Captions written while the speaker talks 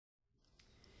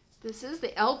This is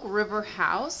the Elk River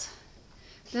house.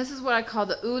 This is what I call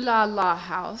the Ooh La La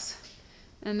house.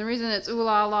 And the reason it's ooh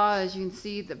la la is you can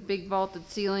see the big vaulted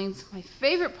ceilings. My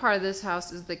favorite part of this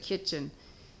house is the kitchen.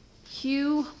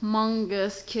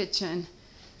 Humongous kitchen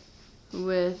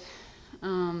with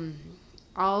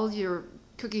all your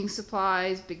cooking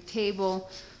supplies, big table,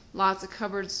 lots of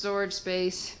cupboard storage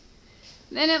space.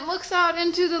 Then it looks out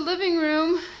into the living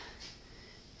room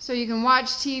so you can watch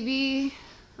TV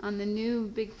on the new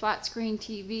big flat screen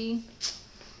TV.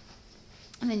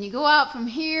 And then you go out from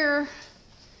here,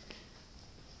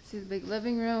 see the big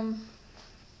living room,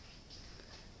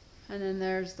 and then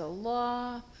there's the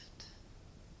loft.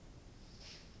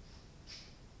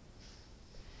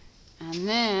 And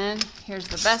then here's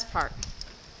the best part.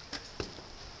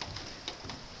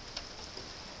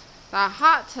 The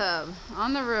hot tub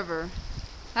on the river.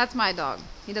 That's my dog.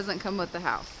 He doesn't come with the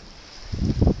house.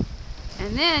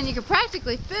 And then you can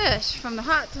practically fish from the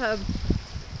hot tub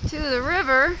to the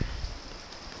river.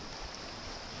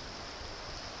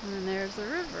 And then there's the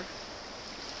river.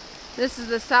 This is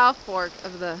the south fork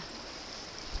of the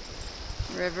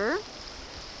river.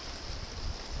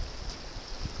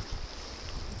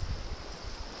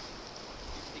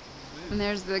 And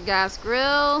there's the gas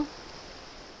grill.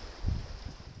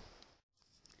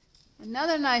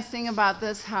 Another nice thing about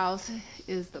this house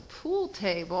is the pool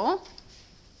table.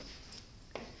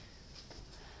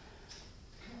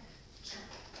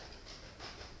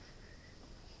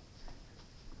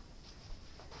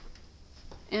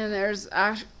 And there's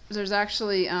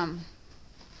actually,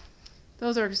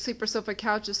 those are sleeper sofa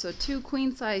couches, so 2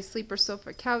 queen-size sleeper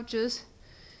sofa couches.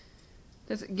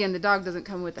 This, again, the dog doesn't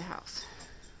come with the house.